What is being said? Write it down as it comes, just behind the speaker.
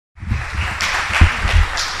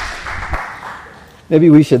Maybe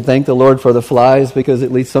we should thank the Lord for the flies, because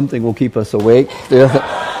at least something will keep us awake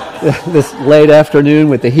this late afternoon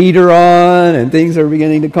with the heater on and things are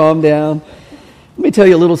beginning to calm down. Let me tell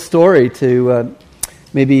you a little story to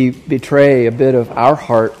maybe betray a bit of our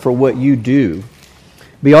heart for what you do.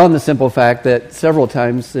 Beyond the simple fact that several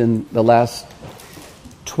times in the last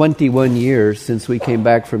 21 years since we came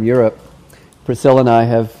back from Europe, Priscilla and I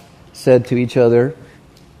have said to each other,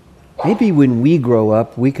 maybe when we grow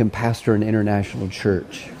up, we can pastor an international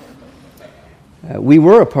church. We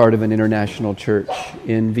were a part of an international church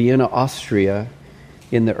in Vienna, Austria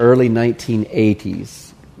in the early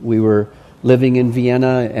 1980s. We were living in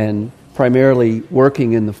Vienna and primarily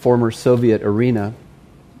working in the former Soviet arena,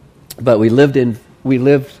 but we lived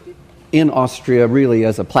in Austria really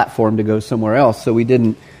as a platform to go somewhere else, so we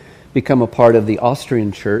didn't become a part of the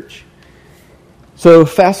Austrian church. So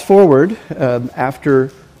fast forward,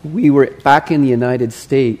 after we were back in the United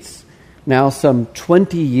States, now some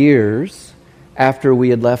 20 years after we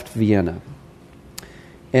had left Vienna.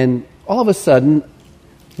 And all of a sudden,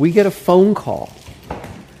 we get a phone call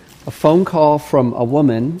from a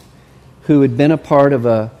woman who had been a part of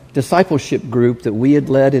a discipleship group that we had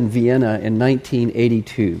led in Vienna in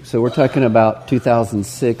 1982. So we're talking about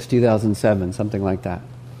 2006, 2007, something like that.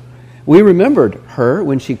 We remembered her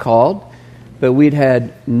when she called, but we'd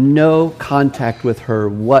had no contact with her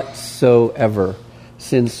whatsoever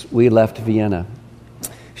since we left Vienna.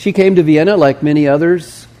 She came to Vienna, like many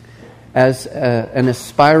others, as an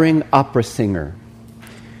aspiring opera singer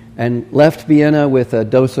and left Vienna with a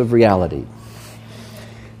dose of reality.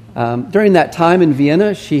 During that time in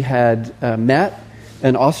Vienna, she had met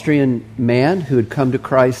an Austrian man who had come to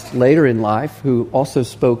Christ later in life, who also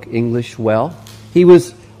spoke English well. He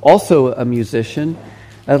was also a musician,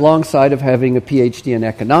 alongside of having a PhD in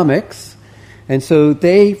economics, and so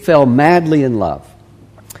they fell madly in love.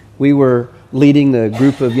 We were leading the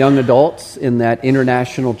group of young adults in that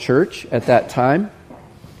international church at that time,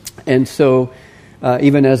 and so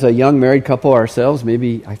even as a young married couple ourselves,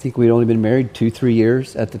 I think we'd only been married 2-3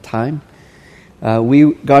 years at the time,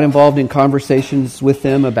 we got involved in conversations with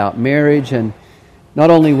them about marriage, and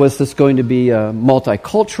not only was this going to be a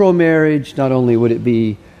multicultural marriage, not only would it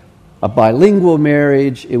be a bilingual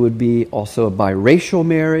marriage, it would be also a biracial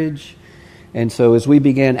marriage. And so as we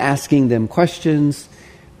began asking them questions,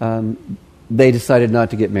 they decided not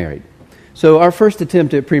to get married. So our first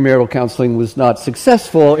attempt at premarital counseling was not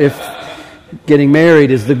successful if getting married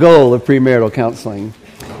is the goal of premarital counseling.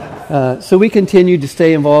 So we continued to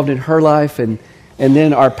stay involved in her life, and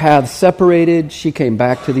then our paths separated. She came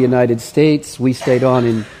back to the United States. We stayed on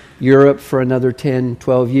in Europe for another 10,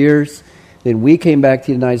 12 years. Then we came back to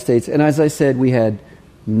the United States, and as I said, we had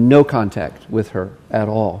no contact with her at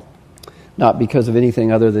all. Not because of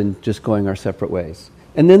anything other than just going our separate ways.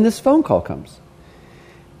 And then this phone call comes.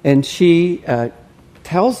 And she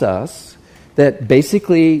tells us that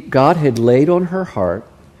basically God had laid on her heart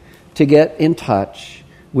to get in touch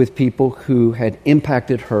with people who had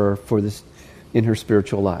impacted her in her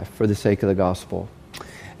spiritual life for the sake of the gospel.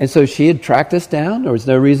 And so she had tracked us down. There was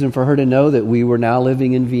no reason for her to know that we were now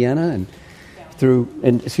living in Vienna and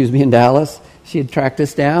in Dallas. She had tracked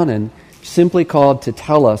us down and simply called to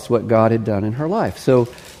tell us what God had done in her life. So,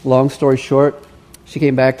 long story short, she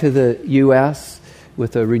came back to the U.S.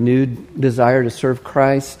 with a renewed desire to serve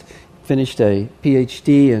Christ, finished a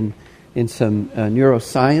PhD in some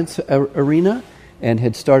neuroscience arena, and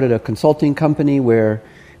had started a consulting company where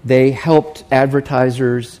they helped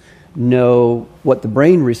advertisers know what the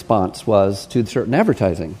brain response was to certain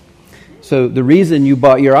advertising. So the reason you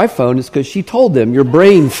bought your iPhone is because she told them your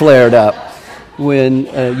brain flared up when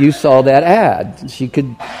you saw that ad. She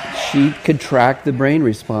could track the brain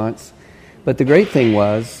response. But the great thing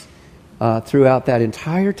was, throughout that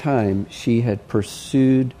entire time, she had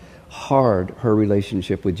pursued hard her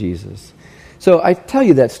relationship with Jesus. So I tell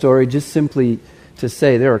you that story just simply to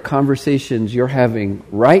say there are conversations you're having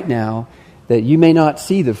right now that you may not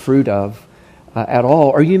see the fruit of at all,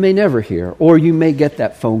 or you may never hear, or you may get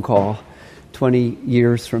that phone call 20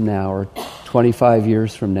 years from now or 25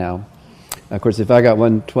 years from now. Of course, if I got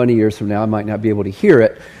one 20 years from now, I might not be able to hear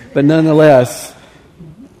it, but nonetheless,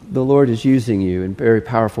 the Lord is using you in very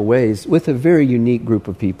powerful ways with a very unique group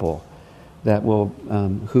of people that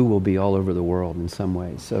who will be all over the world in some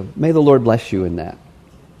ways. So may the Lord bless you in that.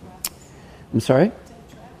 I'm sorry?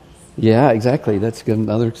 Yeah, exactly. That's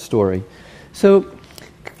another story. So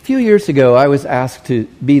a few years ago, I was asked to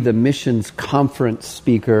be the missions conference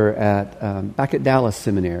speaker back at Dallas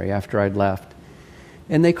Seminary after I'd left.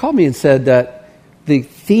 And they called me and said that the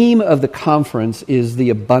theme of the conference is the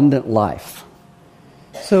abundant life.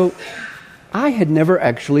 So I had never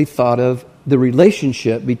actually thought of the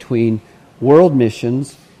relationship between world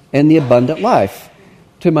missions and the abundant life.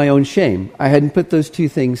 To my own shame, I hadn't put those two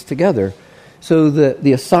things together. So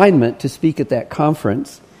the assignment to speak at that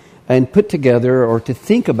conference and put together or to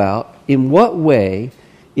think about in what way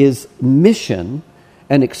is mission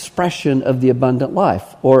an expression of the abundant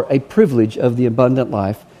life or a privilege of the abundant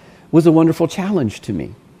life was a wonderful challenge to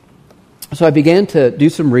me. So I began to do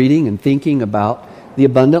some reading and thinking about the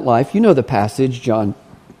abundant life. You know the passage, John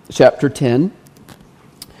chapter 10,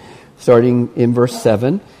 starting in verse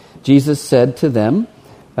 7. Jesus said to them,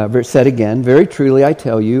 said again, "Very truly I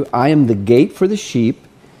tell you, I am the gate for the sheep.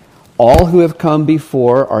 All who have come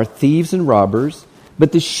before are thieves and robbers,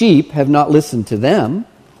 but the sheep have not listened to them.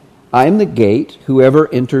 I am the gate.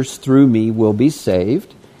 Whoever enters through me will be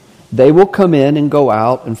saved. They will come in and go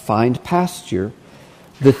out and find pasture.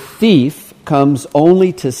 The thief comes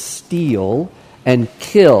only to steal and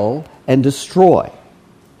kill and destroy."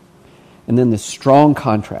 And then this strong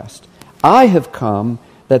contrast. "I have come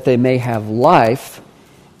that they may have life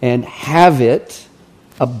and have it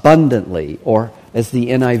abundantly," or as the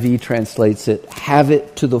NIV translates it, have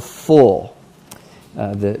it to the full.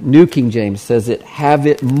 The New King James says it, have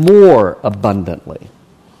it more abundantly.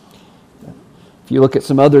 If you look at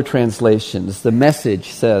some other translations, the Message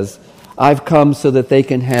says, "I've come so that they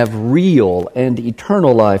can have real and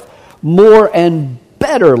eternal life, more and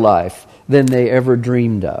better life than they ever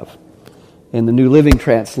dreamed of." And the New Living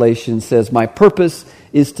Translation says, "My purpose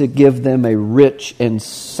is to give them a rich and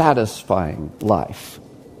satisfying life."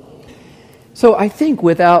 So I think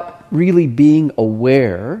without really being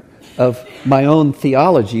aware of my own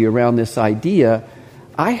theology around this idea,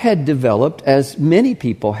 I had developed, as many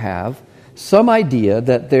people have, some idea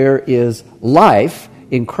that there is life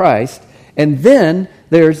in Christ and then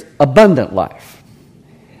there's abundant life.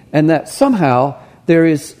 And that somehow there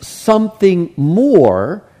is something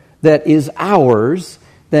more that is ours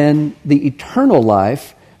than the eternal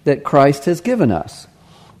life that Christ has given us.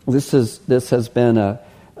 This has been a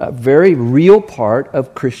very real part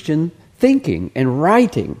of Christian thinking and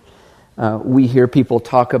writing. We hear people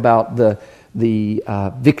talk about the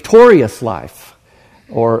victorious life,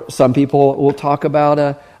 or some people will talk about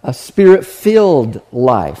a spirit-filled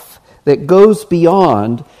life that goes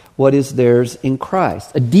beyond what is theirs in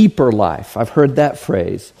Christ, a deeper life. I've heard that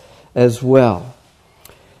phrase as well.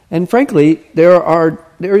 And frankly, there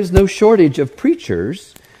is no shortage of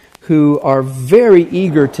preachers who are very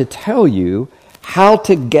eager to tell you how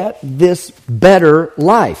to get this better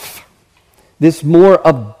life, this more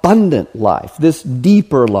abundant life, this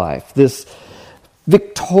deeper life, this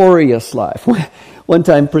victorious life. One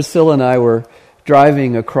time, Priscilla and I were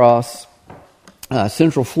driving across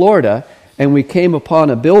Central Florida, and we came upon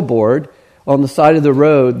a billboard on the side of the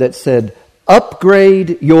road that said,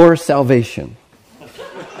 "Upgrade your salvation."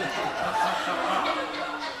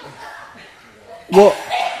 Well,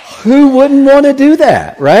 who wouldn't want to do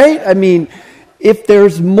that, right? I mean, if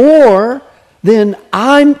there's more, then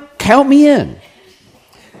count me in.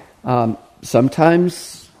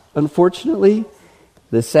 Sometimes, unfortunately,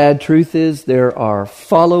 the sad truth is there are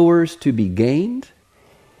followers to be gained,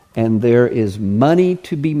 and there is money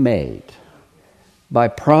to be made by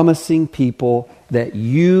promising people that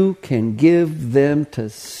you can give them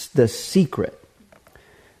the secret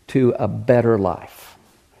to a better life,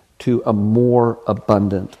 to a more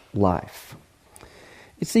abundant life.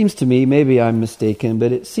 It seems to me, maybe I'm mistaken,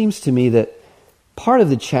 but it seems to me that part of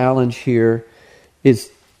the challenge here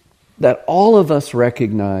is that all of us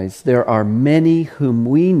recognize there are many whom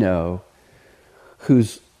we know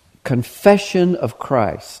whose confession of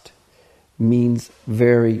Christ means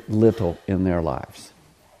very little in their lives.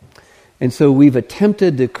 And so we've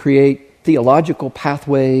attempted to create theological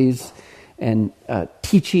pathways and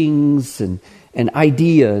teachings and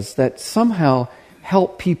ideas that somehow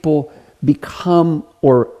help people become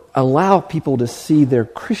or allow people to see their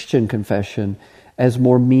Christian confession as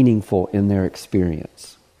more meaningful in their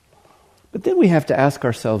experience. But then we have to ask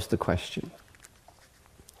ourselves the question,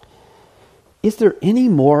 is there any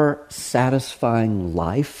more satisfying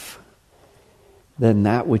life than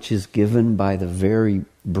that which is given by the very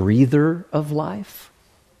breather of life?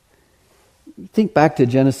 Think back to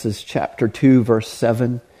Genesis chapter 2, verse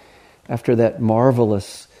 7, after that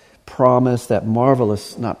marvelous promise, that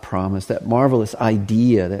marvelous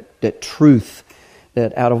idea, that truth,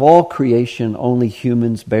 that out of all creation only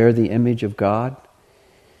humans bear the image of God.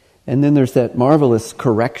 And then there's that marvelous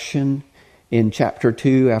correction in chapter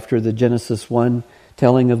 2 after the Genesis 1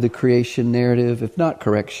 telling of the creation narrative, if not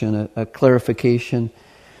correction, a clarification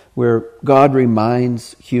where God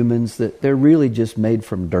reminds humans that they're really just made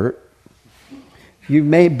from dirt. You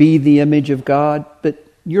may be the image of God, but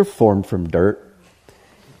you're formed from dirt.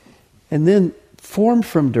 And then formed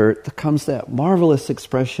from dirt comes that marvelous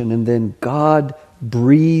expression, and then God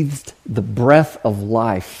breathed the breath of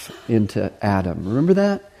life into Adam. Remember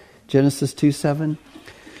that? Genesis 2:7.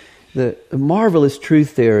 The marvelous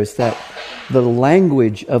truth there is that the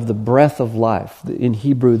language of the breath of life, in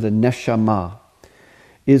Hebrew the neshama,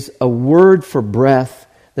 is a word for breath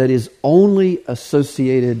that is only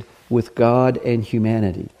associated with God and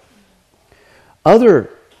humanity. Other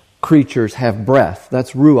creatures have breath,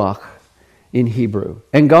 that's ruach in Hebrew,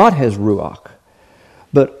 and God has ruach,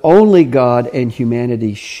 but only God and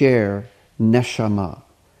humanity share neshama.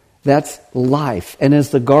 That's life, and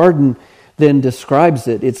as the garden then describes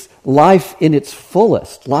it, it's life in its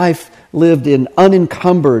fullest, life lived in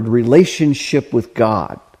unencumbered relationship with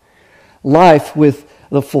God, life with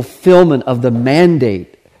the fulfillment of the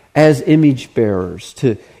mandate as image bearers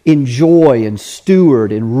to enjoy and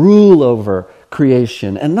steward and rule over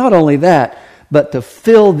creation. And not only that, but to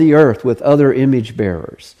fill the earth with other image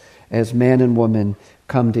bearers as man and woman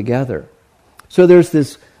come together. So there's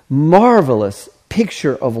this marvelous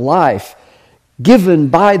picture of life given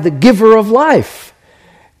by the giver of life.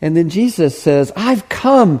 And then Jesus says, I've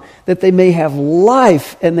come that they may have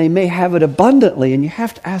life and they may have it abundantly. And you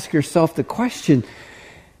have to ask yourself the question,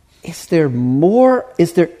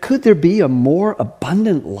 could there be a more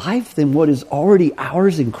abundant life than what is already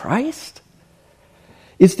ours in Christ?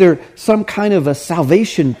 Is there some kind of a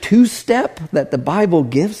salvation two-step that the Bible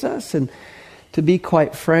gives us? And to be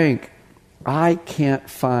quite frank, I can't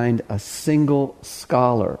find a single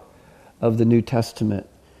scholar of the New Testament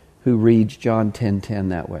who reads John 10:10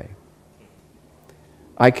 that way.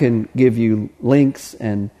 I can give you links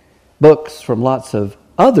and books from lots of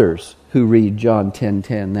others who read John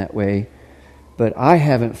 10:10 that way, but I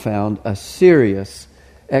haven't found a serious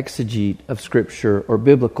exegete of Scripture or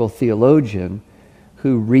biblical theologian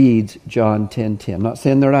who reads John 10:10. I'm not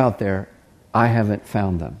saying they're out there. I haven't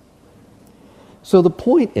found them. So the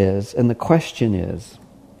point is, and the question is,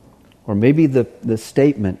 or maybe the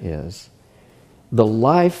statement is, the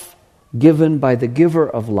life given by the giver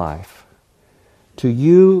of life to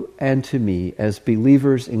you and to me as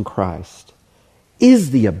believers in Christ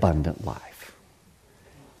is the abundant life.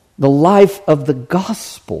 The life of the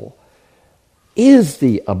gospel is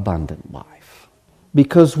the abundant life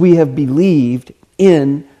because we have believed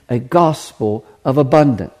in a gospel of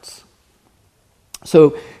abundance.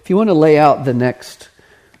 So if you want to lay out the next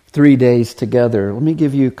 3 days together, let me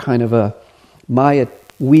give you kind of my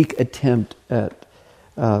weak attempt at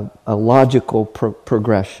a logical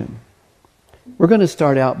progression. We're going to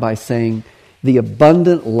start out by saying the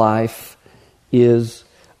abundant life is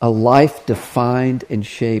a life defined and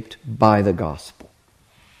shaped by the gospel.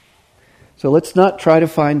 So let's not try to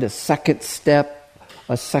find a second step,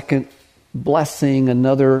 a second blessing,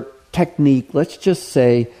 another technique. Let's just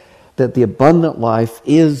say that the abundant life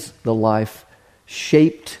is the life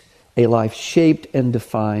shaped and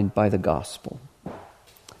defined by the gospel.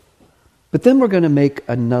 But then we're going to make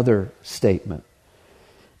another statement.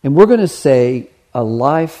 And we're going to say a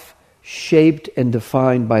life shaped and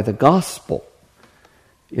defined by the gospel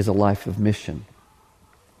is a life of mission.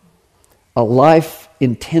 A life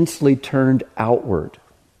intensely turned outward.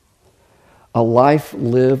 A life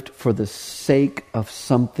lived for the sake of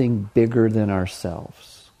something bigger than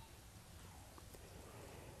ourselves.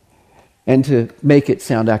 And to make it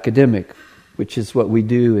sound academic, which is what we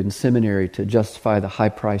do in seminary to justify the high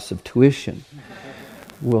price of tuition,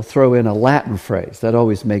 we'll throw in a Latin phrase. That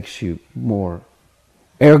always makes you more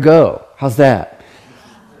ergo. How's that?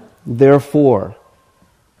 Therefore,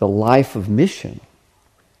 the life of mission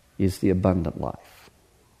is the abundant life.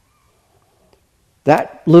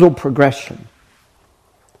 That little progression,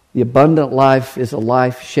 the abundant life is a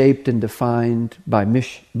life shaped and defined by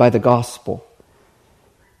the gospel.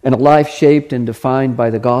 And a life shaped and defined by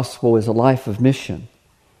the gospel is a life of mission.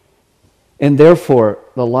 And therefore,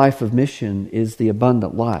 the life of mission is the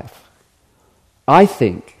abundant life. I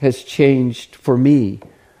think has changed for me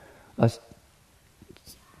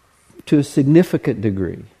to a significant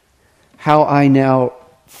degree how I now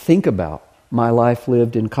think about my life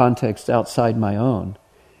lived in context outside my own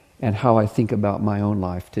and how I think about my own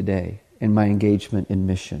life today and my engagement in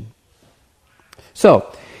mission.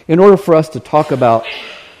 So, in order for us to talk about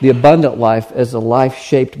the abundant life as a life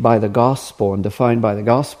shaped by the gospel and defined by the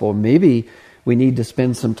gospel, maybe we need to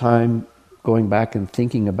spend some time going back and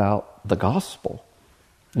thinking about the gospel.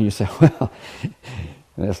 And you say, well,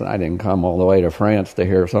 listen, I didn't come all the way to France to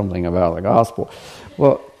hear something about the gospel.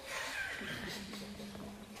 Well,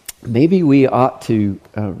 maybe we ought to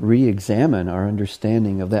re-examine our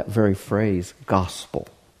understanding of that very phrase, gospel.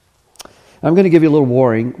 I'm going to give you a little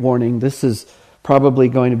warning. This is probably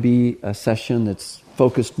going to be a session that's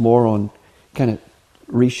focused more on kind of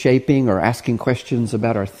reshaping or asking questions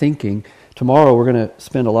about our thinking. Tomorrow we're going to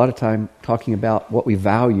spend a lot of time talking about what we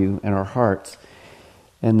value in our hearts.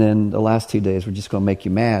 And then the last 2 days we're just going to make you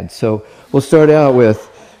mad. So we'll start out with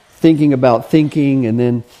thinking about thinking, and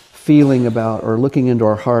then feeling about or looking into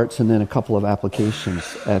our hearts, and then a couple of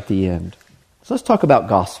applications at the end. So let's talk about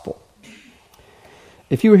gospel.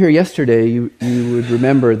 If you were here yesterday, you would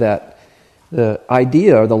remember that the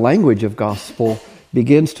idea or the language of gospel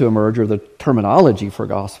begins to emerge, or the terminology for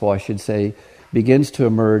gospel, I should say, begins to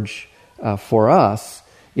emerge for us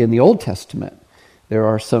in the Old Testament. There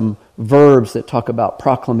are some verbs that talk about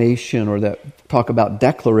proclamation or that talk about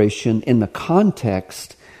declaration in the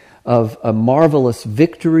context of a marvelous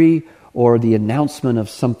victory or the announcement of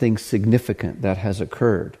something significant that has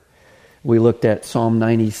occurred. We looked at Psalm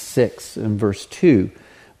 96 and verse 2,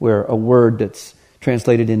 where a word that's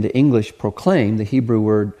translated into English, proclaim, the Hebrew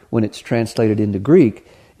word, when it's translated into Greek,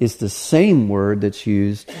 is the same word that's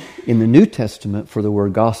used in the New Testament for the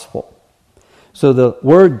word gospel. So the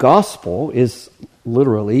word gospel is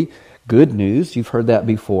literally good news. You've heard that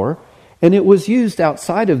before. And it was used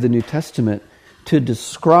outside of the New Testament to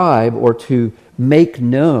describe or to make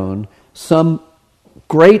known some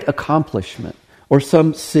great accomplishment or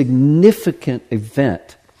some significant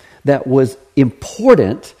event that was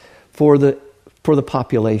important for the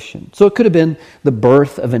population. So it could have been the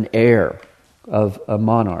birth of an heir of a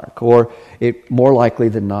monarch, or it more likely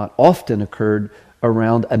than not often occurred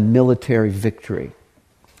around a military victory.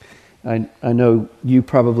 I know you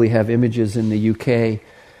probably have images in the UK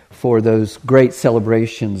for those great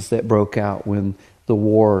celebrations that broke out when the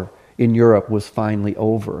war in Europe was finally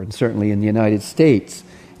over, and certainly in the United States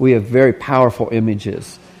we have very powerful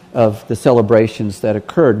images of the celebrations that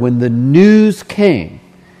occurred when the news came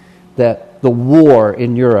that the war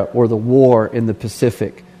in Europe or the war in the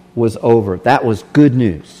Pacific was over. That was good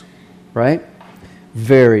news, right?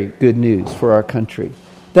 Very good news for our country.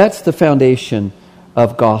 That's the foundation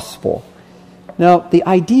of gospel. Now, the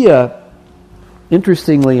idea,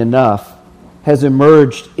 interestingly enough, has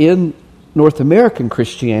emerged in North American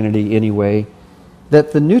Christianity anyway,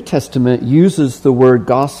 that the New Testament uses the word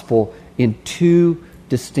gospel in two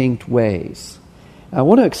distinct ways. I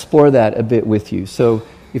want to explore that a bit with you. So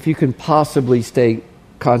if you can possibly stay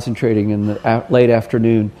concentrating in the late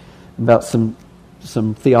afternoon about some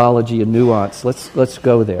theology and nuance, let's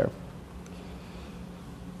go there.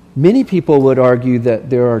 Many people would argue that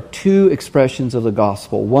there are two expressions of the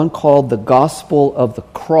gospel, one called the gospel of the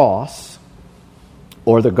cross,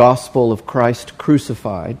 or the gospel of Christ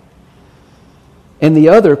crucified, and the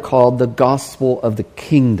other called the gospel of the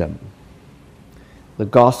kingdom. The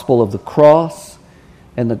gospel of the cross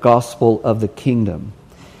and the gospel of the kingdom.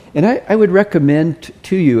 And I would recommend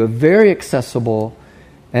to you a very accessible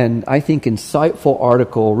and I think insightful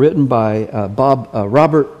article written by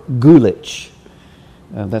Robert Guelich.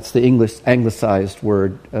 That's the anglicized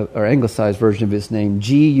word, or anglicized version of his name,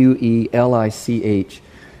 Guelich.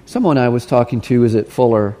 Someone I was talking to was at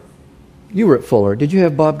Fuller. You were at Fuller. Did you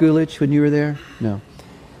have Bob Guelich when you were there? No.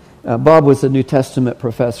 Bob was a New Testament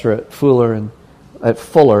professor at Fuller, and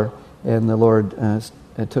the Lord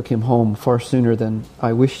took him home far sooner than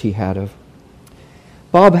I wished he had of.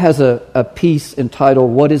 Bob has a piece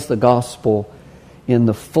entitled "What is the Gospel?" in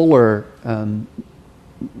the Fuller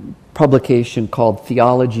publication called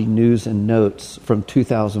Theology, News, and Notes from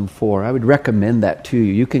 2004. I would recommend that to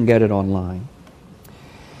you. You can get it online.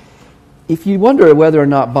 If you wonder whether or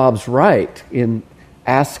not Bob's right in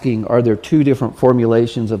asking, are there two different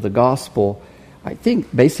formulations of the gospel, I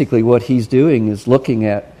think basically what he's doing is looking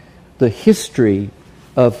at the history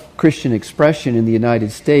of Christian expression in the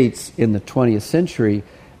United States in the 20th century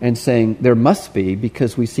and saying there must be,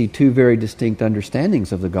 because we see two very distinct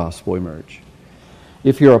understandings of the gospel emerge.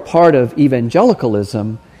 If you're a part of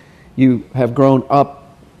evangelicalism, you have grown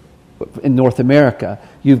up in North America.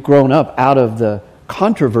 You've grown up out of the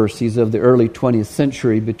controversies of the early 20th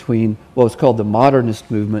century between what was called the modernist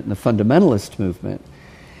movement and the fundamentalist movement.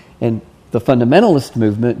 And the fundamentalist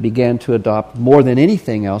movement began to adopt more than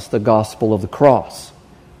anything else the gospel of the cross,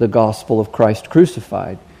 the gospel of Christ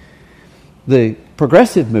crucified. The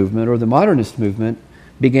progressive movement, or the modernist movement,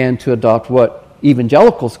 began to adopt what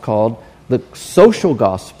evangelicals called the social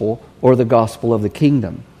gospel, or the gospel of the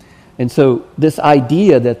kingdom. And so this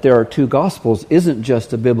idea that there are two gospels isn't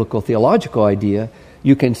just a biblical theological idea.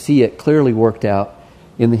 You can see it clearly worked out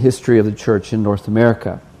in the history of the church in North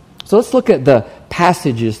America. So let's look at the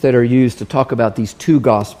passages that are used to talk about these two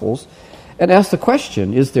gospels and ask the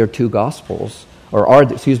question, is there two gospels? Or are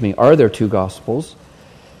there two gospels?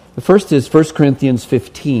 The first is 1 Corinthians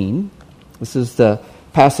 15. This is the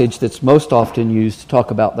passage that's most often used to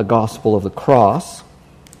talk about the gospel of the cross.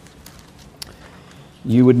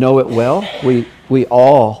 You would know it well. We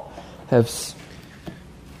all have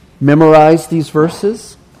memorized these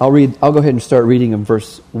verses. I'll go ahead and start reading in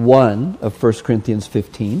verse 1 of 1 Corinthians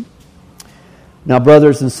 15. Now,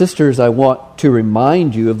 brothers and sisters, I want to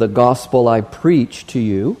remind you of the gospel I preached to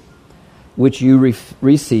you, which you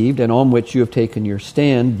received and on which you have taken your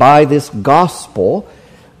stand. By this gospel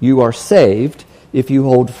you are saved, if you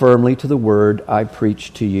hold firmly to the word I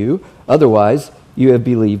preached to you. Otherwise, you have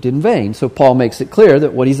believed in vain. So Paul makes it clear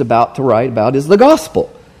that what he's about to write about is the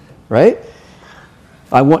gospel, right?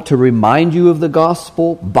 I want to remind you of the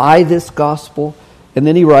gospel, by this gospel. And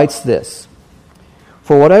then he writes this.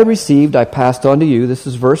 For what I received, I passed on to you. This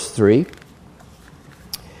is verse 3.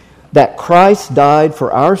 That Christ died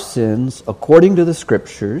for our sins according to the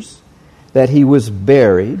Scriptures, that he was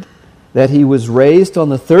buried, that he was raised on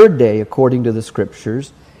the third day according to the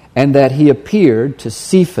Scriptures, and that he appeared to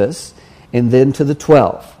Cephas and then to the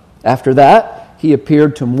 12. After that, he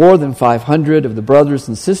appeared to more than 500 of the brothers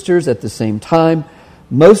and sisters at the same time,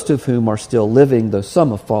 most of whom are still living, though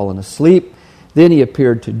some have fallen asleep. Then he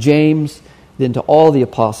appeared to James, then to all the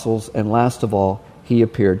apostles, and last of all, he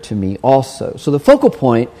appeared to me also. So the focal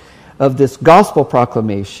point of this gospel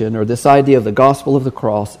proclamation, or this idea of the gospel of the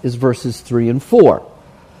cross, is verses 3 and 4.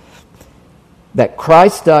 That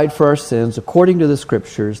Christ died for our sins according to the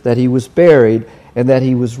Scriptures, that he was buried, and that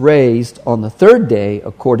he was raised on the third day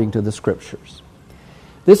according to the Scriptures.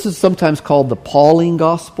 This is sometimes called the Pauline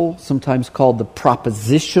gospel, sometimes called the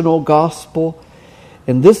propositional gospel.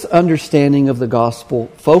 And this understanding of the gospel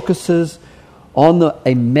focuses on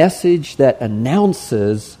a message that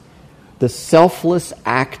announces the selfless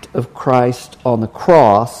act of Christ on the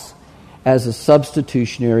cross as a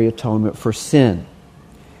substitutionary atonement for sin.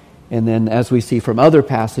 And then, as we see from other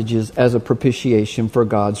passages, as a propitiation for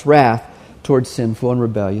God's wrath towards sinful and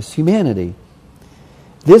rebellious humanity.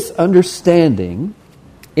 This understanding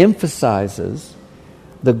emphasizes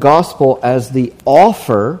the gospel as the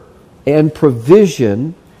offer and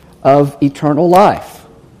provision of eternal life,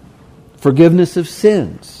 forgiveness of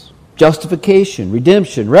sins, justification,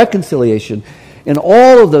 redemption, reconciliation, and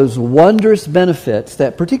all of those wondrous benefits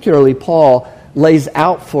that particularly Paul lays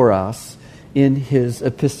out for us in his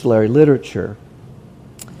epistolary literature.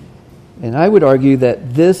 And I would argue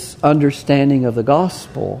that this understanding of the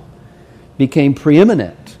gospel became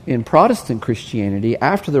preeminent in Protestant Christianity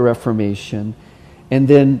after the Reformation, and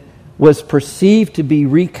then was perceived to be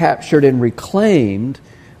recaptured and reclaimed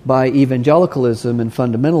by evangelicalism and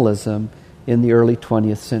fundamentalism in the early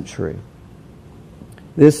 20th century.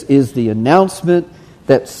 This is the announcement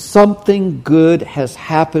that something good has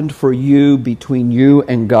happened for you between you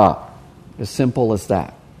and God. As simple as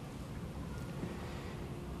that.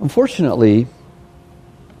 Unfortunately,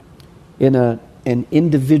 in an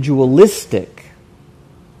individualistic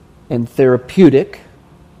and therapeutic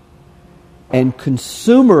and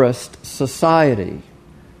consumerist society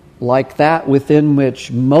like that within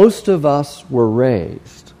which most of us were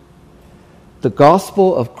raised, the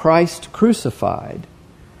gospel of Christ crucified,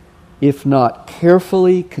 if not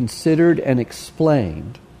carefully considered and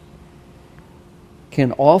explained,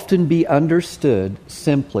 can often be understood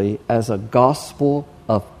simply as a gospel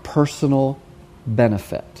of personal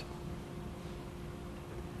benefit.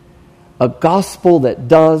 A gospel that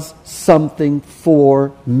does something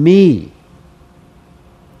for me.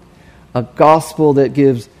 A gospel that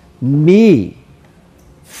gives me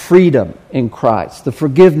freedom in Christ, the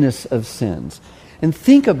forgiveness of sins. And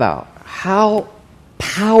think about how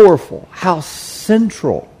powerful, how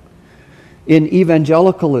central in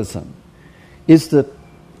evangelicalism is the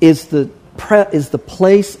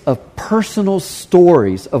place of personal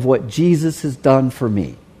stories of what Jesus has done for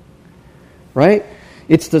me. Right?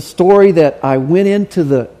 It's the story that I went into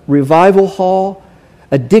the revival hall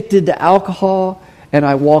addicted to alcohol, and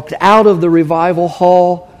I walked out of the revival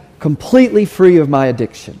hall completely free of my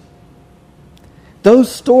addiction.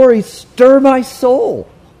 Those stories stir my soul.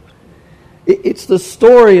 It's the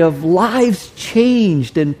story of lives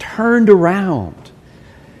changed and turned around.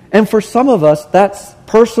 And for some of us, that's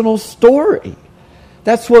personal story.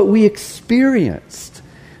 That's what we experienced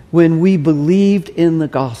when we believed in the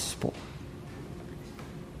gospel.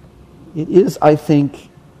 It is, I think,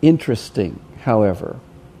 interesting, however,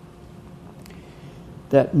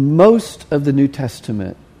 that most of the New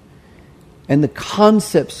Testament and the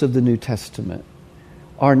concepts of the New Testament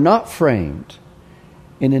are not framed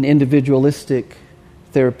in an individualistic,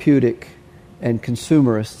 therapeutic, and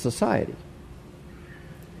consumerist society.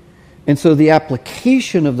 And so the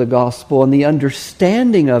application of the gospel and the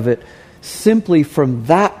understanding of it simply from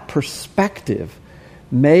that perspective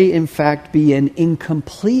may in fact be an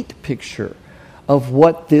incomplete picture of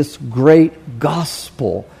what this great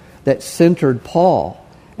gospel that centered Paul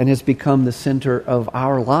and has become the center of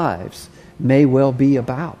our lives may well be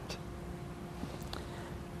about.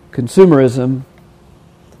 Consumerism,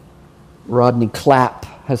 Rodney Clapp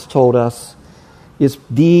has told us, is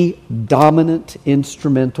the dominant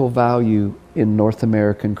instrumental value in North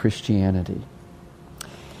American Christianity.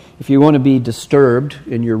 If you want to be disturbed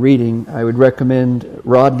in your reading, I would recommend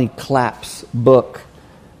Rodney Clapp's book,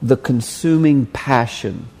 The Consuming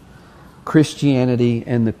Passion, Christianity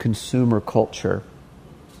and the Consumer Culture.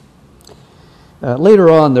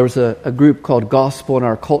 Later on, there was a group called Gospel in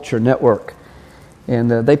Our Culture Network,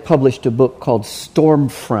 and they published a book called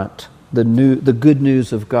Stormfront, the Good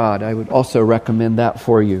News of God. I would also recommend that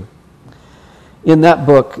for you. In that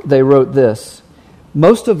book, they wrote this: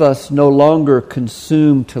 most of us no longer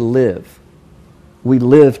consume to live. We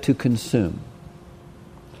live to consume.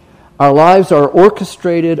 Our lives are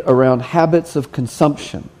orchestrated around habits of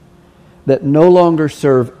consumption that no longer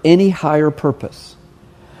serve any higher purpose,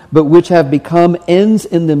 but which have become ends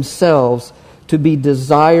in themselves to be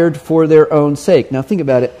desired for their own sake. Now think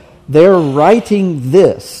about it. They're writing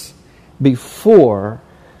this before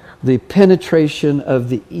the penetration of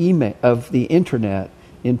the internet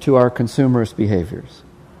into our consumerist behaviors.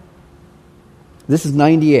 This is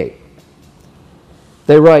 98.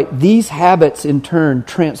 They write, these habits in turn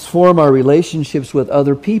transform our relationships with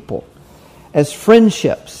other people, as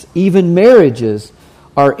friendships, even marriages,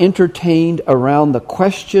 are entertained around the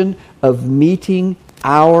question of meeting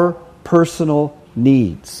our personal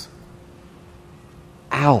needs.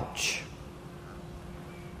 Ouch.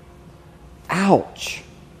 Ouch.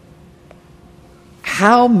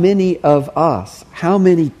 How many of us, how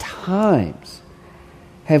many times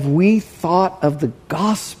have we thought of the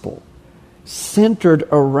gospel centered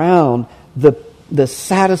around the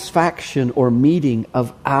satisfaction or meeting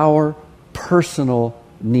of our personal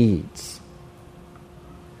needs?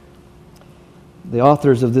 The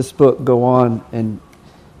authors of this book go on, and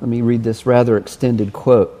let me read this rather extended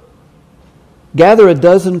quote. Gather a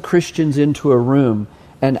dozen Christians into a room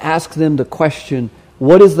and ask them the question,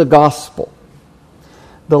 what is the gospel?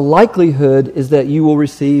 The likelihood is that you will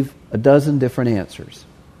receive a dozen different answers.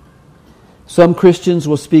 Some Christians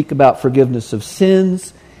will speak about forgiveness of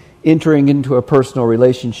sins, entering into a personal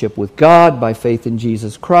relationship with God by faith in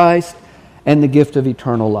Jesus Christ, and the gift of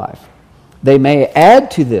eternal life. They may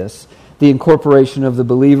add to this the incorporation of the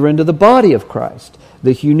believer into the body of Christ,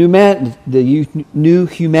 the new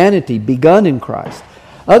humanity begun in Christ.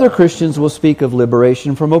 Other Christians will speak of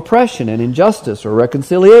liberation from oppression and injustice, or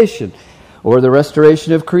reconciliation, or the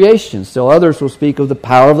restoration of creation. Still others will speak of the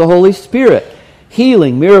power of the Holy Spirit,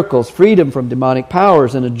 healing, miracles, freedom from demonic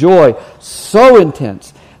powers, and a joy so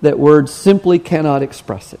intense that words simply cannot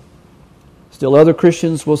express it. Still other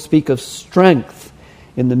Christians will speak of strength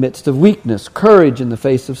in the midst of weakness, courage in the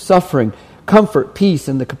face of suffering, comfort, peace,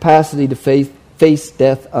 and the capacity to face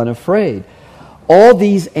death unafraid. All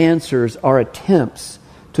these answers are attempts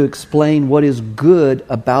to explain what is good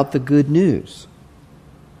about the good news.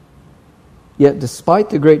 Yet despite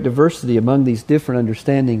the great diversity among these different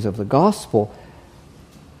understandings of the gospel,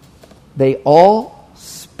 they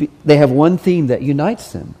have one theme that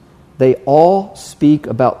unites them. They all speak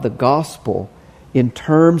about the gospel in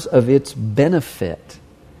terms of its benefit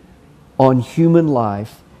on human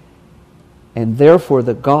life, and therefore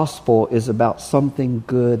the gospel is about something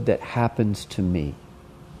good that happens to me.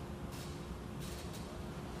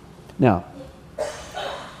 Now,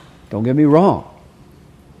 don't get me wrong.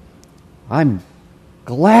 I'm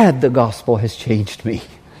glad the gospel has changed me.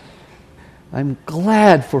 I'm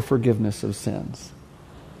glad for forgiveness of sins.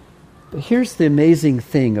 But here's the amazing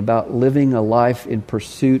thing about living a life in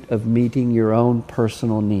pursuit of meeting your own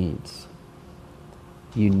personal needs.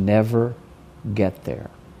 You never get there.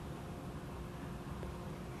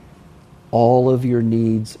 All of your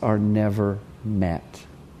needs are never met.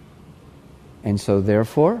 And so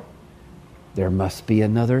therefore, there must be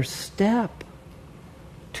another step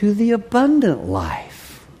to the abundant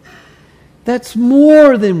life. That's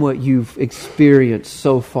more than what you've experienced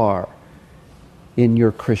so far in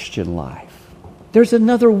your Christian life. There's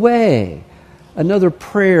another way, another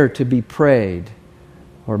prayer to be prayed,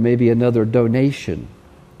 or maybe another donation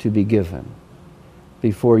to be given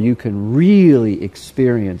before you can really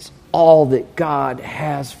experience all that God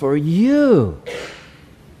has for you.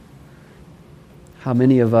 How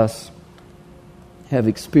many of us have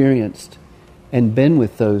experienced and been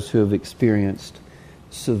with those who have experienced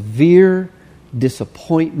severe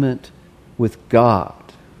disappointment, with God,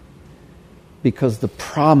 because the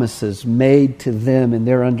promises made to them in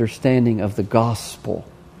their understanding of the gospel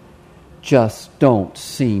just don't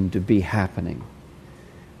seem to be happening.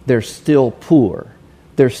 They're still poor.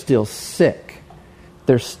 They're still sick.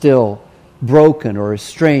 They're still broken or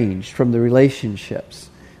estranged from the relationships.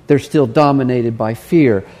 They're still dominated by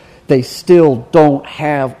fear. They still don't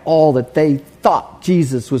have all that they thought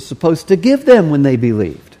Jesus was supposed to give them when they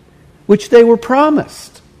believed, which they were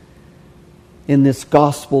promised in this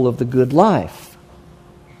gospel of the good life,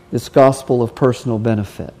 this gospel of personal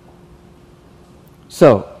benefit.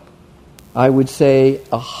 So, I would say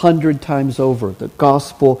 100 times over, the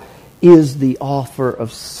gospel is the offer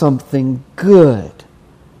of something good.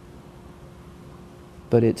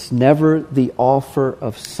 But it's never the offer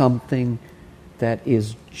of something that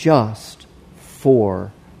is just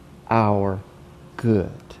for our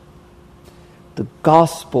good. The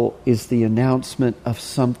gospel is the announcement of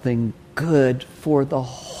something good for the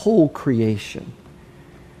whole creation.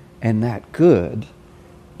 And that good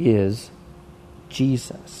is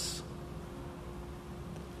Jesus.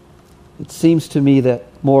 It seems to me that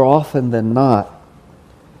more often than not,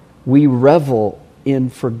 we revel in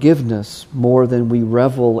forgiveness more than we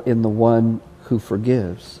revel in the one who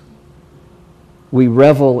forgives. We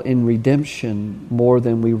revel in redemption more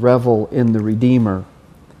than we revel in the Redeemer.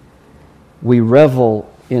 We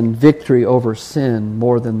revel in victory over sin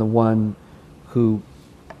more than the one who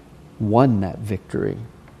won that victory.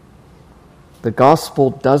 The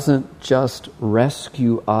gospel doesn't just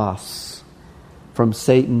rescue us from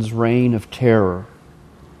Satan's reign of terror.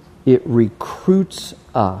 It recruits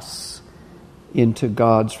us into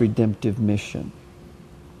God's redemptive mission.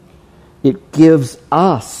 It gives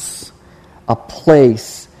us a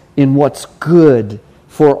place in what's good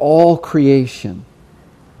for all creation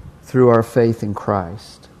through our faith in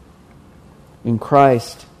Christ. In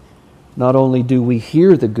Christ, not only do we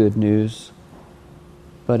hear the good news,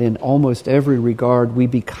 but in almost every regard we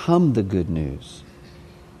become the good news.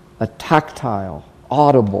 A tactile,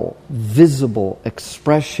 audible, visible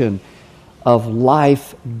expression of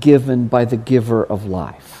life given by the giver of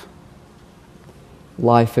life.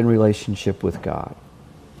 Life in relationship with God.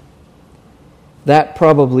 That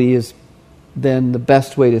probably is then the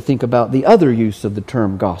best way to think about the other use of the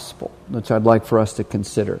term gospel, which I'd like for us to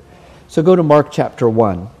consider. So go to Mark chapter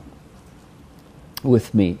 1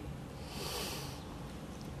 with me.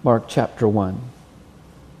 Mark chapter 1.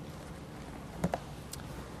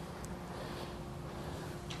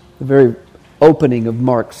 The very opening of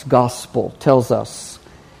Mark's gospel tells us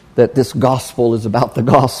that this gospel is about the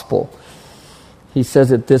gospel. He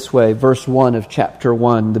says it this way, verse 1 of chapter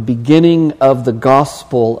 1, the beginning of the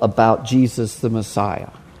gospel about Jesus the Messiah,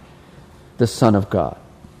 the Son of God.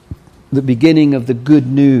 The beginning of the good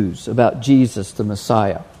news about Jesus the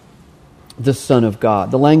Messiah, the Son of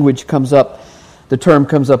God. The language comes up, the term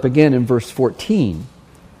comes up again in verse 14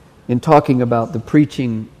 in talking about the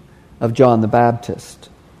preaching of John the Baptist.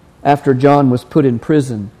 After John was put in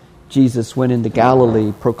prison, Jesus went into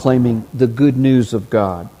Galilee proclaiming the good news of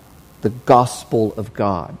God, the gospel of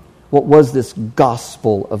God. What was this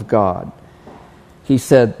gospel of God? He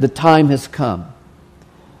said, the time has come.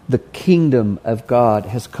 The kingdom of God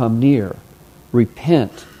has come near.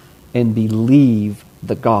 Repent and believe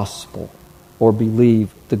the gospel, or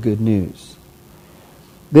believe the good news.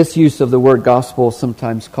 This use of the word gospel is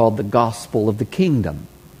sometimes called the gospel of the kingdom.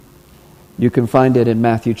 You can find it in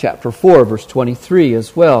Matthew chapter 4, verse 23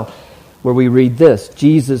 as well, where we read this,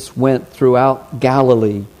 Jesus went throughout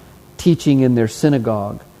Galilee, teaching in their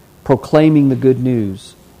synagogue, proclaiming the good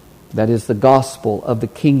news, that is the gospel of the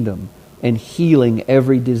kingdom, and healing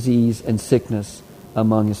every disease and sickness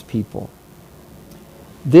among his people.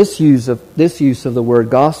 This use of the word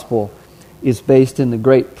gospel is based in the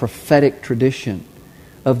great prophetic tradition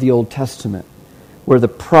of the Old Testament, where the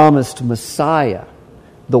promised Messiah,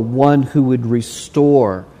 the one who would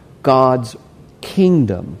restore God's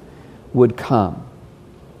kingdom, would come.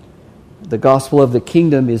 The gospel of the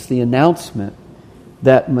kingdom is the announcement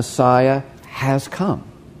that Messiah has come.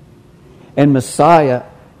 And Messiah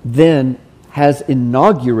then has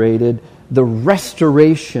inaugurated the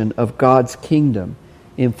restoration of God's kingdom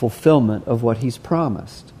in fulfillment of what he's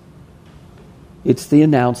promised. It's the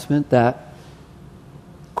announcement that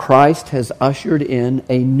Christ has ushered in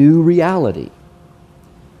a new reality,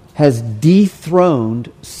 has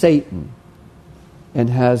dethroned Satan, and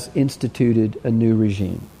has instituted a new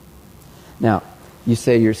regime. Now, you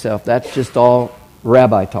say to yourself, that's just all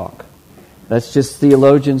rabbi talk. That's just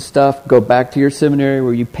theologian stuff. Go back to your seminary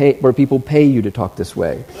where people pay you to talk this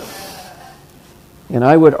way. And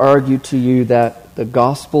I would argue to you that the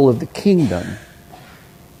gospel of the kingdom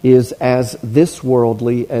is as this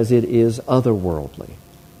worldly as it is otherworldly.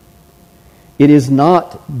 It is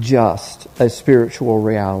not just a spiritual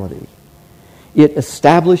reality. It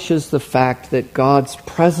establishes the fact that God's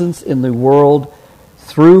presence in the world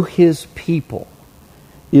through His people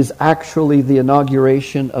is actually the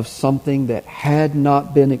inauguration of something that had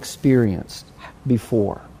not been experienced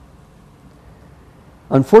before.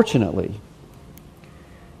 Unfortunately,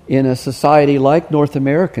 in a society like North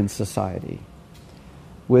American society,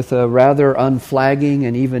 with a rather unflagging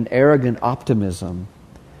and even arrogant optimism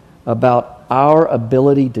about our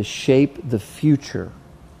ability to shape the future,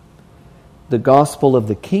 the gospel of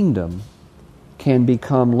the kingdom can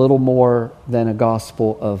become little more than a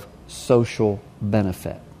gospel of social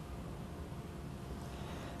benefit.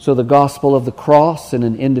 So the gospel of the cross in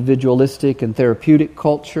an individualistic and therapeutic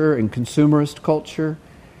culture and consumerist culture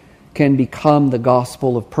can become the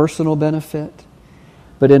gospel of personal benefit.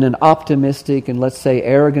 But in an optimistic and, let's say,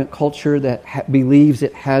 arrogant culture that believes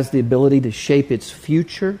it has the ability to shape its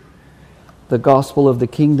future, the gospel of the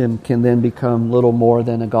kingdom can then become little more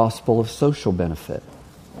than a gospel of social benefit.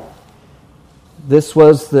 This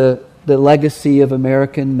was the legacy of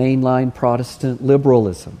American mainline Protestant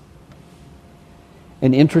liberalism.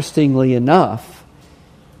 And interestingly enough,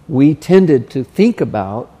 we tended to think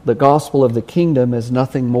about the gospel of the kingdom as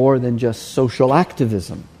nothing more than just social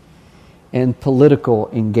activism and political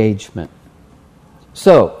engagement.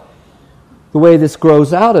 So, the way this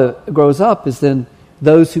grows up is then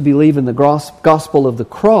those who believe in the gospel of the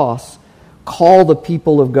cross call the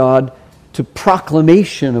people of God to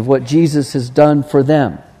proclamation of what Jesus has done for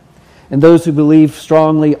them. And those who believe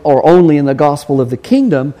strongly or only in the gospel of the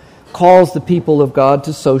kingdom calls the people of God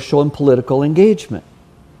to social and political engagement.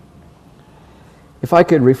 If I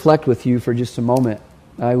could reflect with you for just a moment,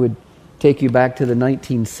 I would take you back to the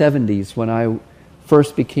 1970s when I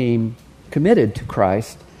first became committed to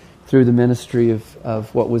Christ through the ministry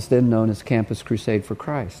of what was then known as Campus Crusade for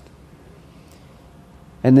Christ.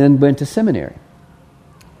 And then went to seminary.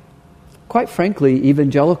 Quite frankly,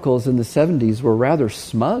 evangelicals in the 70s were rather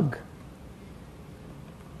smug.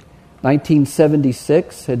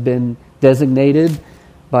 1976 had been designated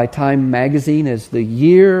by Time magazine as the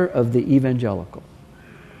year of the evangelical.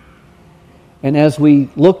 And as we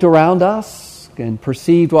looked around us and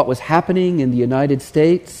perceived what was happening in the United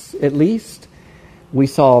States, at least, we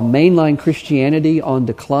saw mainline Christianity on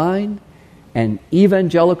decline and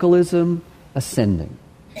evangelicalism ascending.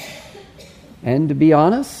 And to be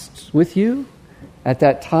honest with you, at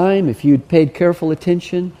that time, if you'd paid careful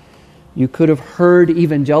attention, you could have heard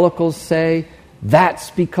evangelicals say,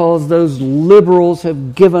 that's because those liberals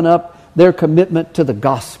have given up their commitment to the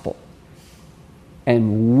gospel.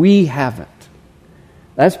 And we haven't.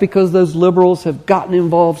 That's because those liberals have gotten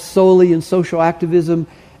involved solely in social activism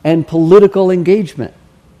and political engagement.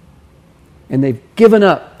 And they've given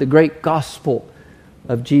up the great gospel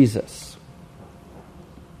of Jesus.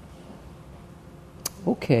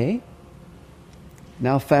 Okay.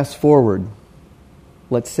 Now fast forward,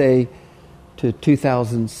 let's say, to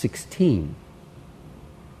 2016.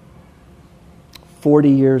 40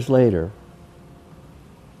 years later,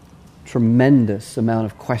 tremendous amount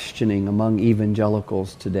of questioning among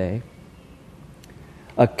evangelicals today.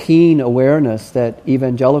 A keen awareness that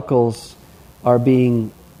evangelicals are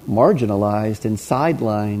being marginalized and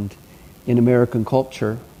sidelined in American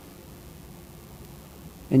culture.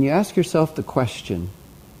 And you ask yourself the question,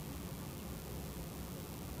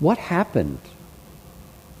 what happened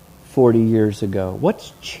 40 years ago?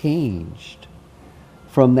 What's changed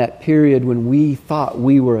from that period when we thought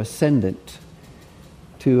we were ascendant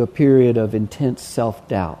to a period of intense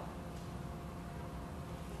self-doubt?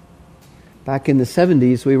 Back in the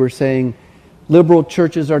 70s, we were saying liberal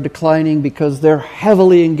churches are declining because they're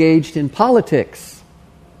heavily engaged in politics.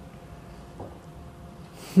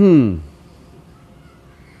 I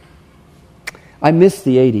miss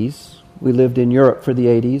the 80s. We lived in Europe for the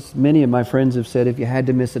 80s. Many of my friends have said if you had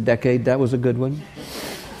to miss a decade, that was a good one.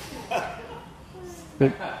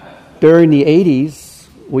 But during the 80s,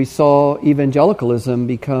 we saw evangelicalism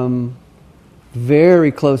become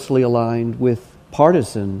very closely aligned with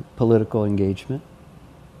partisan political engagement.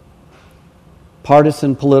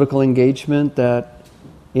 Partisan political engagement that,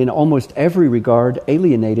 in almost every regard,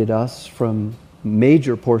 alienated us from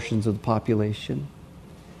major portions of the population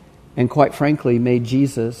and, quite frankly, made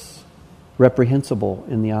Jesus reprehensible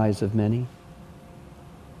in the eyes of many.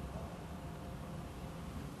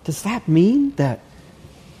 Does that mean that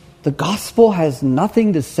the gospel has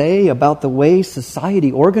nothing to say about the way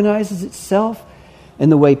society organizes itself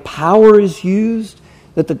and the way power is used?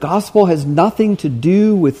 That the gospel has nothing to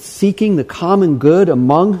do with seeking the common good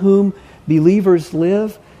among whom believers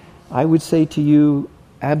live? I would say to you,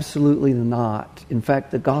 absolutely not. In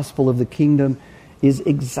fact, the gospel of the kingdom is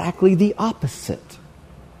exactly the opposite.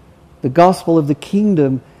 The gospel of the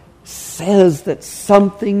kingdom says that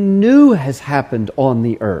something new has happened on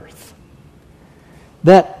the earth.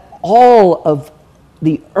 That all of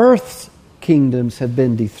the earth's kingdoms have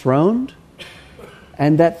been dethroned,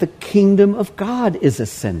 and that the kingdom of God is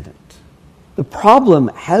ascendant. The problem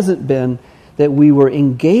hasn't been that we were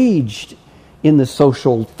engaged in the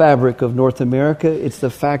social fabric of North America. It's the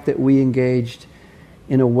fact that we engaged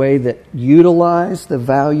in a way that utilized the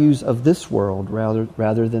values of this world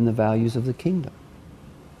rather than the values of the kingdom.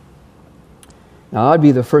 Now, I'd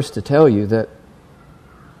be the first to tell you that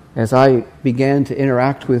as I began to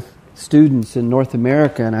interact with students in North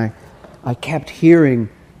America, and I kept hearing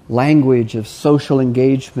language of social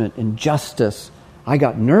engagement and justice, I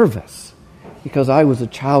got nervous because I was a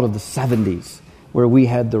child of the 70s where we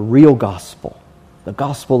had the real gospel, the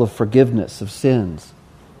gospel of forgiveness of sins.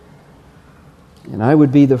 And I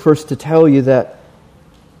would be the first to tell you that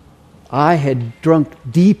I had drunk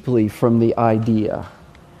deeply from the idea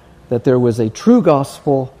that there was a true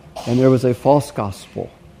gospel and there was a false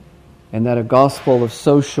gospel, and that a gospel of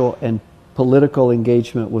social and political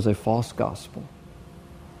engagement was a false gospel.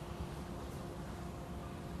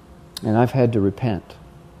 And I've had to repent.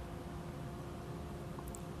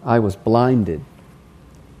 I was blinded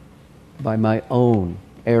by my own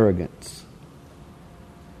arrogance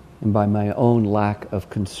and by my own lack of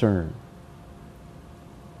concern.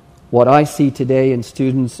 What I see today in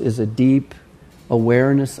students is a deep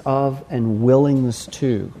awareness of and willingness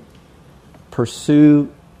to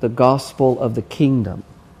pursue the gospel of the kingdom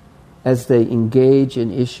as they engage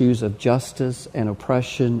in issues of justice and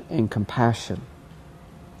oppression and compassion.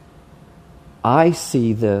 I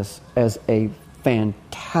see this as a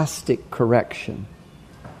fantastic correction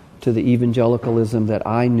to the evangelicalism that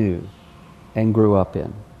I knew and grew up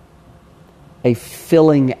in. A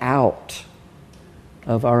filling out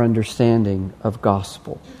of our understanding of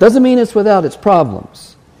gospel. Doesn't mean it's without its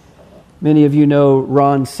problems. Many of you know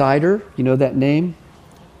Ron Sider. You know that name?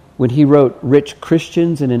 When he wrote Rich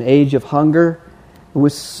Christians in an Age of Hunger, it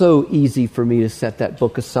was so easy for me to set that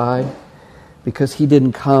book aside because he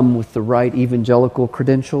didn't come with the right evangelical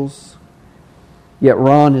credentials. Yet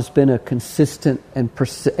Ron has been a consistent and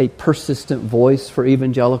a persistent voice for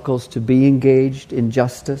evangelicals to be engaged in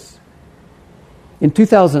justice. In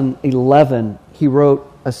 2011, he wrote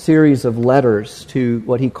a series of letters to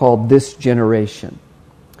what he called this generation.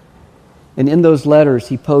 And in those letters,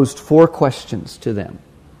 he posed 4 questions to them.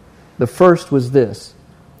 The first was this: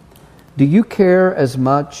 do you care as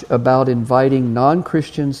much about inviting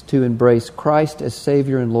non-Christians to embrace Christ as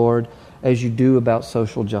Savior and Lord as you do about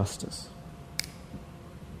social justice?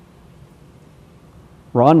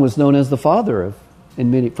 Ron was known as the father of,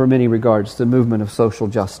 for many regards, the movement of social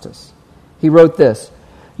justice. He wrote this: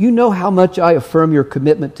 you know how much I affirm your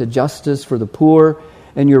commitment to justice for the poor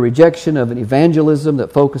and your rejection of an evangelism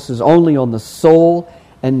that focuses only on the soul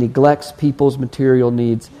and neglects people's material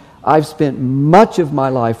needs. I've spent much of my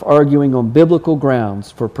life arguing on biblical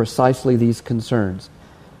grounds for precisely these concerns.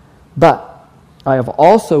 But I have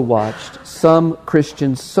also watched some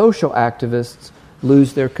Christian social activists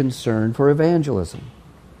lose their concern for evangelism.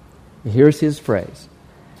 Here's his phrase: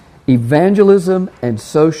 evangelism and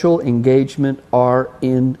social engagement are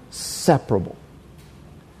inseparable.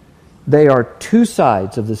 They are 2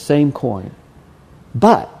 sides of the same coin,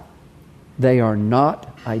 but they are not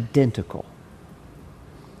identical.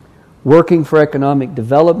 Working for economic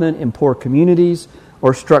development in poor communities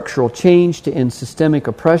or structural change to end systemic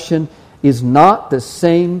oppression is not the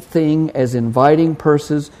same thing as inviting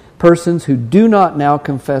persons who do not now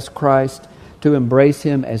confess Christ to embrace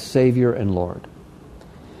Him as Savior and Lord.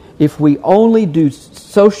 If we only do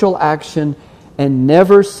social action and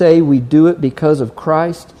never say we do it because of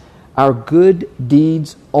Christ, our good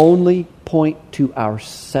deeds only point to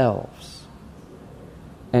ourselves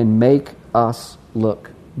and make us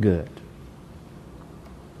look good.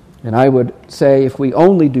 And I would say if we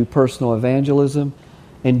only do personal evangelism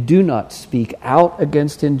and do not speak out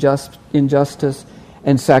against injustice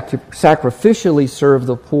and sacrificially serve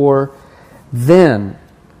the poor, then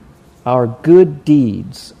our good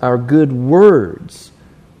deeds, our good words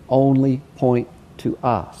only point to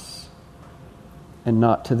us and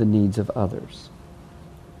not to the needs of others.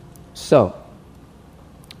 So,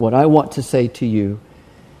 what I want to say to you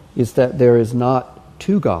is that there is not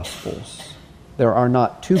 2 gospels. There are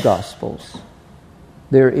not 2 gospels.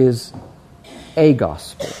 There is a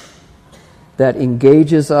gospel that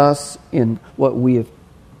engages us in what we have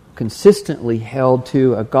consistently held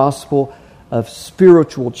to, a gospel of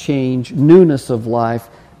spiritual change, newness of life,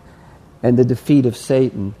 and the defeat of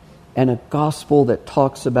Satan, and a gospel that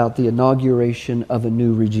talks about the inauguration of a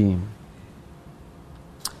new regime.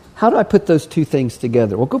 How do I put those two things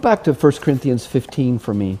together? Well, go back to 1 Corinthians 15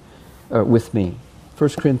 with me. 1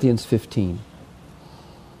 Corinthians 15.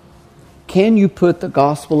 Can you put the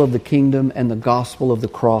gospel of the kingdom and the gospel of the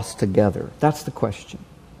cross together? That's the question.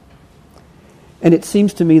 And it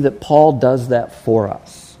seems to me that Paul does that for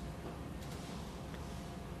us.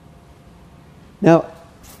 Now,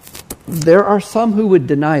 there are some who would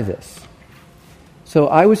deny this. So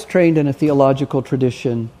I was trained in a theological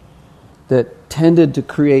tradition that tended to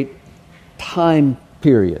create time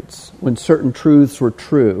periods when certain truths were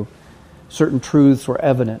true, certain truths were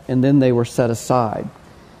evident, and then they were set aside.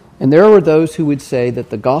 And there were those who would say that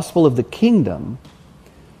the gospel of the kingdom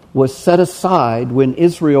was set aside when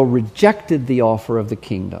Israel rejected the offer of the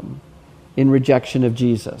kingdom in rejection of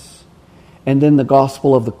Jesus. And then the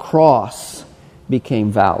gospel of the cross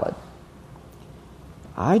became valid.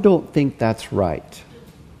 I don't think that's right.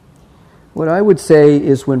 What I would say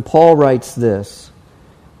is when Paul writes this,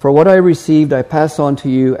 "For what I received I pass on to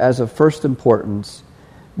you as of first importance,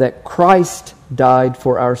 that Christ died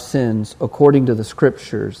for our sins according to the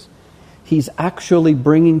Scriptures," he's actually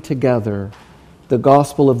bringing together the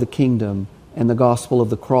gospel of the kingdom and the gospel of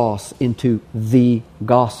the cross into the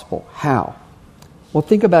gospel. How? Well,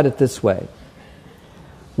 think about it this way.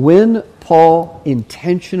 When Paul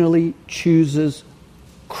intentionally chooses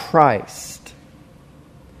Christ,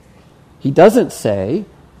 he doesn't say,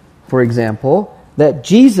 for example, that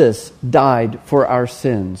Jesus died for our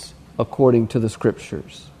sins according to the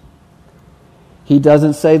Scriptures. He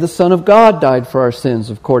doesn't say the Son of God died for our sins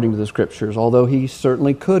according to the Scriptures, although he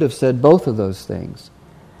certainly could have said both of those things.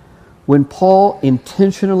 When Paul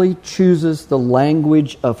intentionally chooses the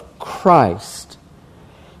language of Christ,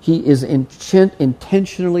 he is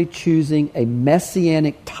intentionally choosing a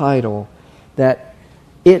messianic title that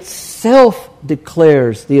itself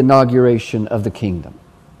declares the inauguration of the kingdom.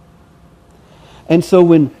 And so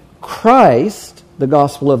when Christ, the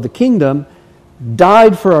gospel of the kingdom,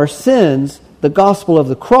 died for our sins, the gospel of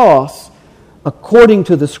the cross, according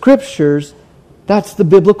to the Scriptures, that's the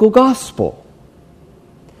biblical gospel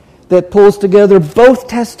that pulls together both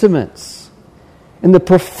testaments and the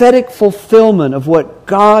prophetic fulfillment of what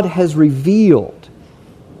God has revealed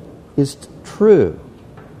is true.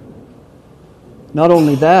 Not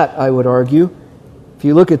only that, I would argue, if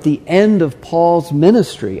you look at the end of Paul's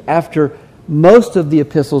ministry, after most of the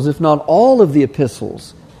epistles, if not all of the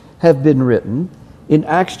epistles, have been written, in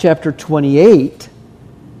Acts chapter 28,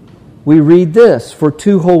 we read this: "For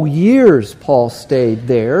 2 whole years Paul stayed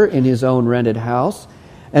there in his own rented house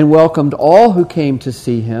and welcomed all who came to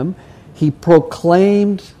see him. He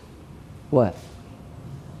proclaimed," what?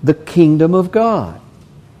 "The kingdom of God,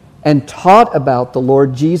 and taught about the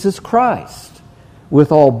Lord Jesus Christ with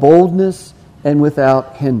all boldness and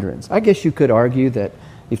without hindrance." I guess you could argue that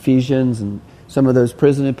Ephesians and some of those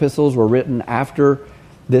prison epistles were written after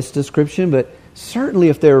this description, but certainly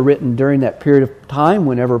if they were written during that period of time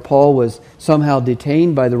whenever Paul was somehow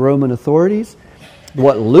detained by the Roman authorities,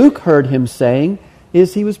 what Luke heard him saying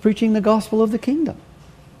is he was preaching the gospel of the kingdom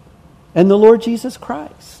and the Lord Jesus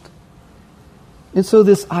Christ. And so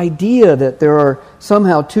this idea that there are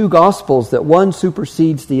somehow two gospels, that one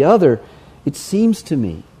supersedes the other, it seems to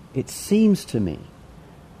me,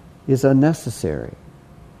 is unnecessary.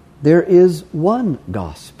 There is one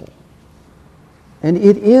gospel. And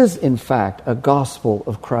it is, in fact, a gospel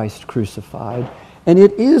of Christ crucified. And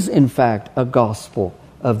it is, in fact, a gospel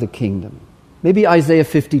of the kingdom. Maybe Isaiah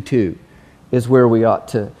 52 is where we ought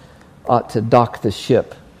to dock the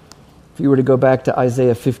ship. If you were to go back to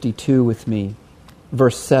Isaiah 52 with me,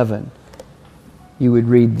 verse 7, you would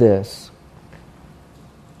read this: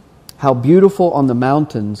 "How beautiful on the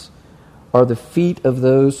mountains are the feet of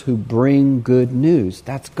those who bring good news."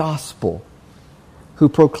 That's gospel. "Who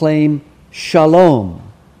proclaim shalom,"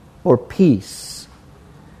 or peace.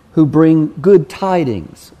 "Who bring good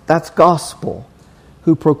tidings." That's gospel.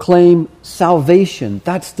 "Who proclaim salvation."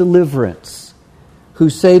 That's deliverance. "Who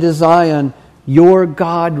say to Zion, your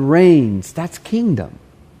God reigns." That's kingdom.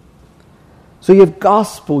 So you have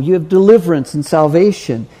gospel, you have deliverance and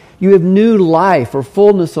salvation, you have new life or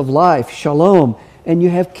fullness of life, shalom, and you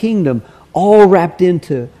have kingdom, all wrapped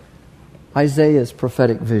into Isaiah's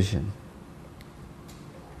prophetic vision.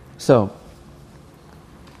 So,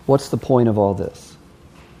 what's the point of all this?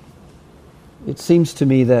 It seems to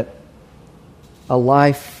me that a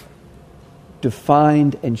life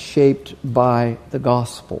defined and shaped by the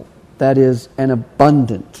gospel, that is, an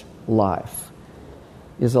abundant life,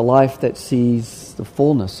 is a life that sees the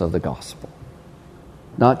fullness of the gospel.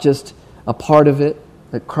 Not just a part of it,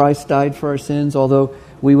 that Christ died for our sins, although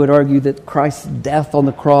we would argue that Christ's death on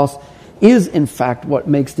the cross is in fact what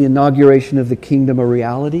makes the inauguration of the kingdom a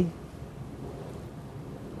reality.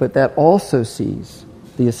 But that also sees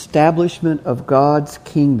the establishment of God's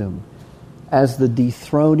kingdom as the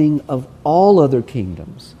dethroning of all other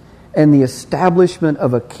kingdoms and the establishment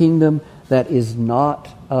of a kingdom that is not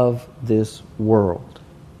of this world.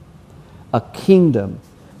 A kingdom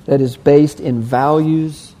that is based in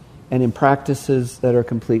values and in practices that are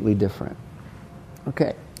completely different.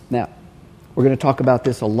 Okay, now, we're going to talk about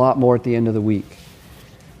this a lot more at the end of the week.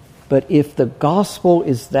 But if the gospel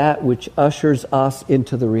is that which ushers us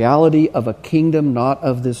into the reality of a kingdom not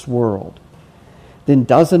of this world, then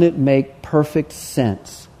doesn't it make perfect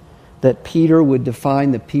sense that Peter would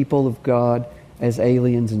define the people of God as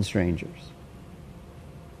aliens and strangers?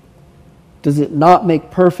 Does it not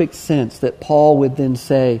make perfect sense that Paul would then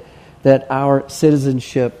say that our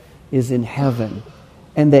citizenship is in heaven,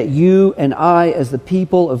 and that you and I, as the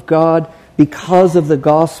people of God, because of the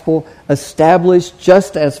gospel, established,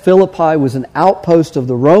 just as Philippi was an outpost of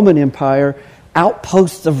the Roman Empire,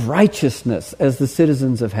 outposts of righteousness as the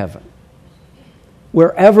citizens of heaven?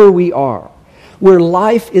 Wherever we are, where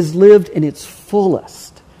life is lived in its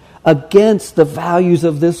fullest, against the values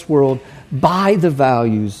of this world, by the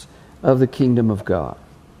values of the kingdom of God.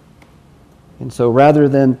 And so rather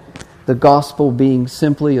than the gospel being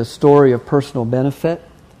simply a story of personal benefit,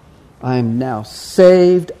 I am now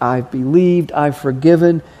saved, I've believed, I've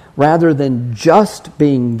forgiven. Rather than just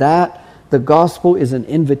being that, the gospel is an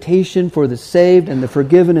invitation for the saved and the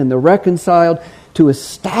forgiven and the reconciled to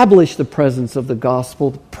establish the presence of the gospel,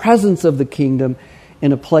 the presence of the kingdom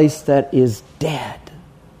in a place that is dead.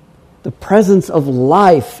 The presence of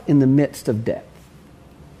life in the midst of death.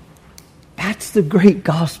 That's the great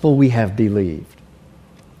gospel we have believed.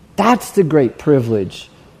 That's the great privilege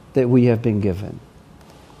that we have been given.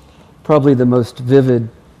 Probably the most vivid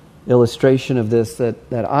illustration of this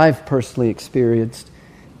that I've personally experienced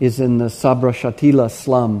is in the Sabra Shatila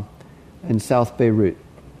slum in South Beirut.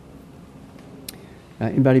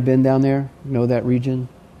 Anybody been down there? Know that region?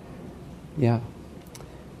 Yeah.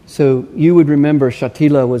 So you would remember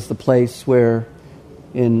Shatila was the place where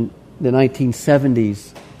in the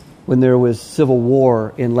 1970s, when there was civil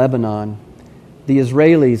war in Lebanon, the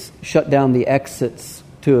Israelis shut down the exits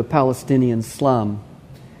to a Palestinian slum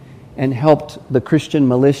and helped the Christian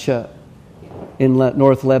militia in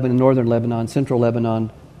northern Lebanon, central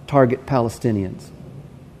Lebanon, target Palestinians.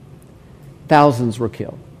 Thousands were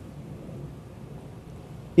killed.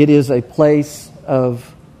 It is a place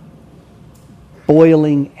of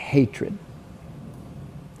boiling hatred.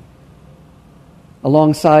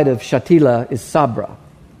 Alongside of Shatila is Sabra.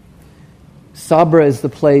 Sabra is the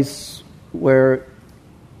place where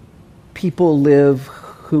people live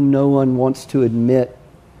whom no one wants to admit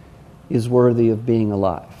is worthy of being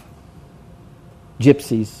alive.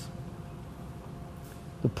 Gypsies,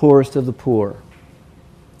 the poorest of the poor,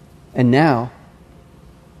 and now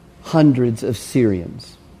hundreds of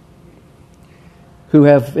Syrians who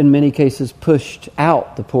have in many cases pushed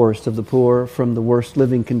out the poorest of the poor from the worst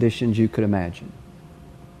living conditions you could imagine.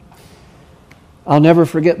 I'll never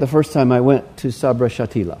forget the first time I went to Sabra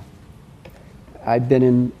Shatila. I'd been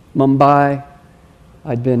in Mumbai,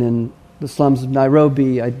 I'd been in the slums of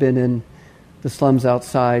Nairobi, I'd been in the slums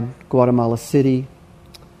outside Guatemala City.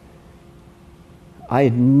 I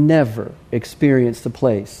had never experienced a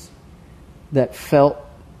place that felt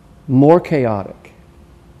more chaotic,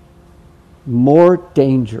 more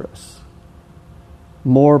dangerous,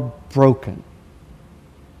 more broken,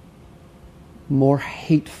 more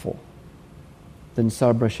hateful than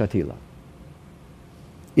Sabra Shatila.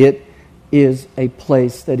 It is a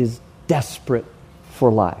place that is desperate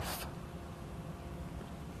for life.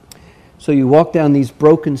 So you walk down these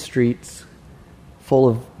broken streets full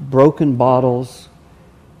of broken bottles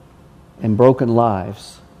and broken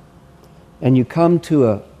lives, and you come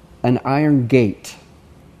to an iron gate.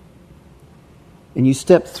 And you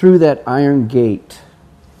step through that iron gate,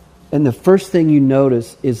 and the first thing you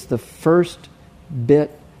notice is the first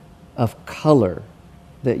bit of color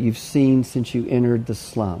that you've seen since you entered the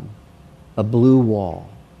slum. A blue wall.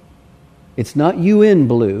 It's not UN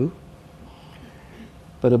blue,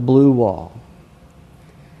 but a blue wall.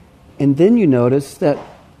 And then you notice that,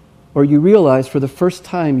 or you realize for the first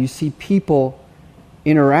time, you see people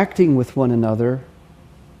interacting with one another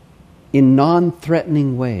in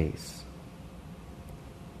non-threatening ways.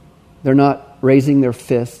 They're not raising their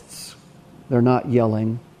fists. They're not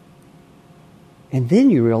yelling. And then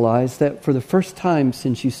you realize that for the first time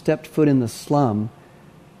since you stepped foot in the slum,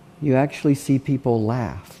 you actually see people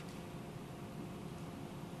laugh.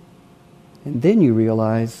 And then you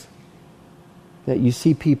realize that you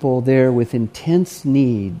see people there with intense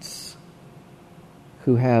needs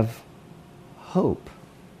who have hope.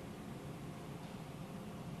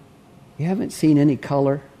 You haven't seen any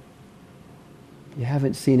color. You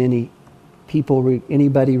haven't seen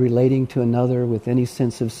anybody relating to another with any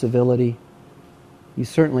sense of civility. You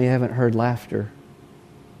certainly haven't heard laughter.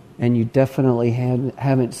 And you definitely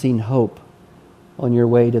haven't seen hope on your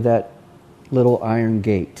way to that little iron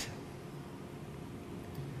gate.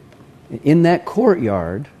 In that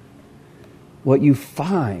courtyard, what you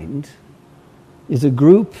find is a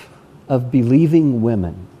group of believing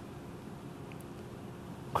women,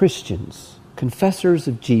 Christians, confessors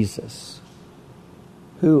of Jesus,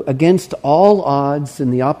 who, against all odds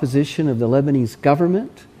and the opposition of the Lebanese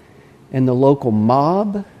government and the local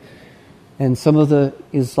mob and some of the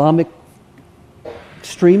Islamic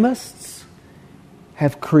extremists,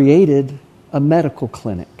 have created a medical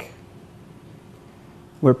clinic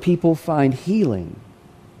where people find healing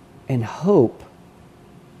and hope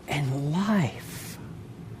and life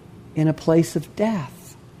in a place of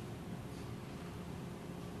death.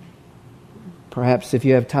 Perhaps if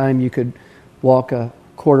you have time, you could walk a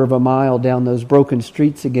quarter of a mile down those broken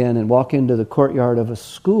streets again and walk into the courtyard of a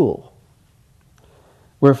school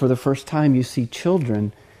where for the first time you see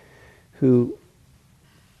children who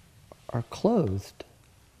are clothed,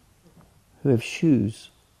 who have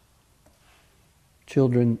shoes,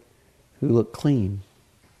 children who look clean,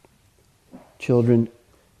 children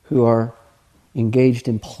who are engaged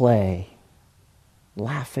in play,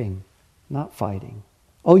 laughing, not fighting.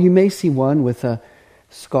 Oh, you may see one with a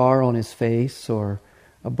scar on his face or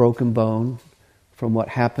a broken bone from what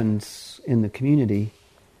happens in the community.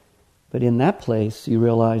 But in that place, you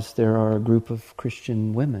realize there are a group of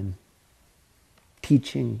Christian women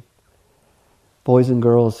teaching boys and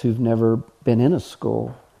girls who've never been in a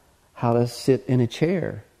school how to sit in a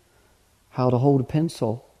chair, how to hold a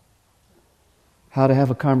pencil, how to have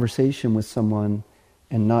a conversation with someone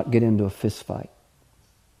and not get into a fist fight.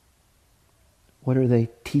 What are they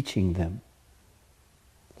teaching them?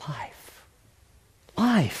 Life.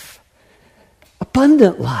 Life.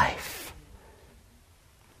 Abundant life.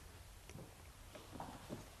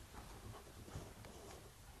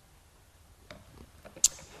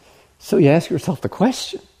 So you ask yourself the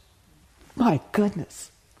question, my goodness,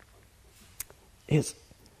 is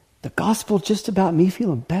the gospel just about me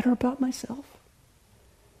feeling better about myself?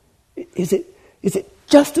 Is it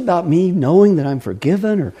just about me knowing that I'm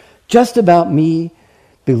forgiven, or just about me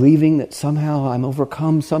believing that somehow I'm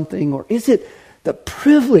overcome something? Or is it the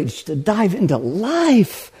privilege to dive into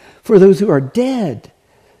life for those who are dead,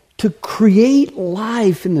 to create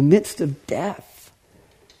life in the midst of death?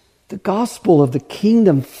 The gospel of the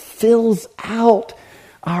kingdom fills out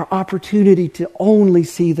our opportunity to only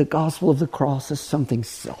see the gospel of the cross as something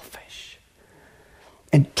selfish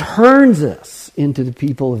and turns us into the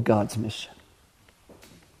people of God's mission.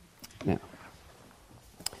 Now,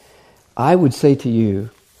 I would say to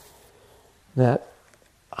you that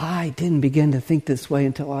I didn't begin to think this way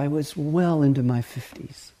until I was well into my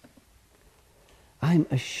 50s. I'm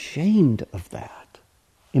ashamed of that,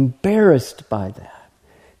 embarrassed by that,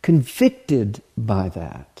 convicted by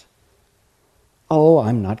that. Oh,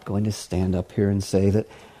 I'm not going to stand up here and say that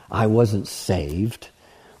I wasn't saved,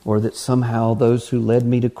 or that somehow those who led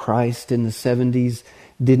me to Christ in the 70s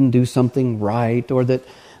didn't do something right, or that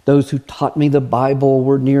those who taught me the Bible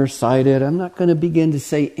were nearsighted. I'm not going to begin to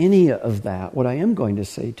say any of that. What I am going to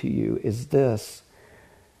say to you is this: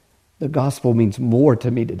 the gospel means more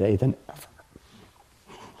to me today than ever.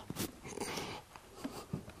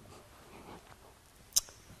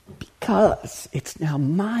 Because it's now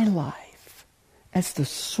my life as the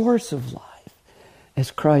source of life,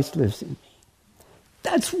 as Christ lives in me.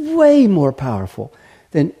 That's way more powerful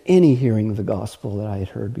than any hearing of the gospel that I had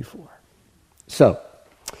heard before. So,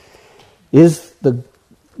 is the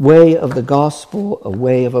way of the gospel a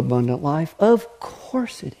way of abundant life? Of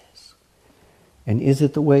course it is. And is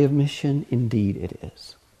it the way of mission? Indeed it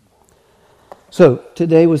is. So,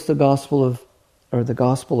 today was the gospel of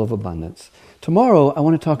abundance. Tomorrow I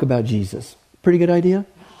want to talk about Jesus. Pretty good idea?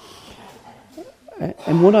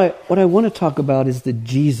 And what I want to talk about is the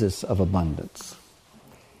Jesus of abundance.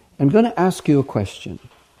 I'm going to ask you a question.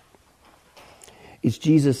 Is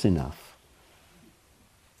Jesus enough?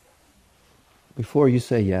 Before you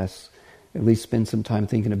say yes, at least spend some time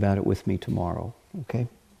thinking about it with me tomorrow, okay?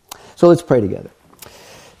 So let's pray together.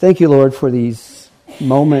 Thank you, Lord, for these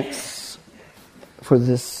moments, for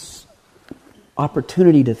this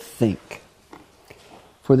opportunity to think,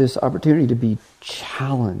 for this opportunity to be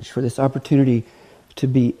challenged, for this opportunity to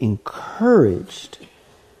be encouraged,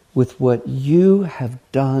 with what you have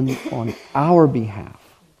done on our behalf.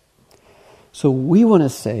 So we want to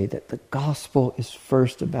say that the gospel is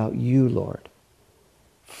first about you, Lord.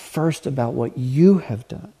 First about what you have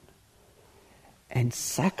done. And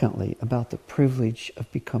secondly, about the privilege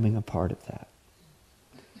of becoming a part of that.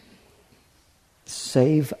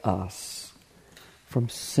 Save us from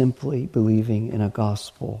simply believing in a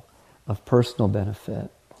gospel of personal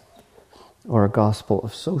benefit or a gospel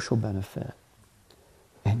of social benefit,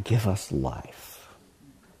 and give us life,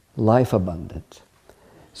 life abundant,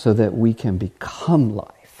 so that we can become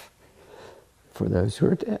life for those who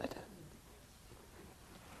are dead.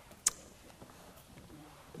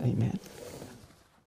 Amen.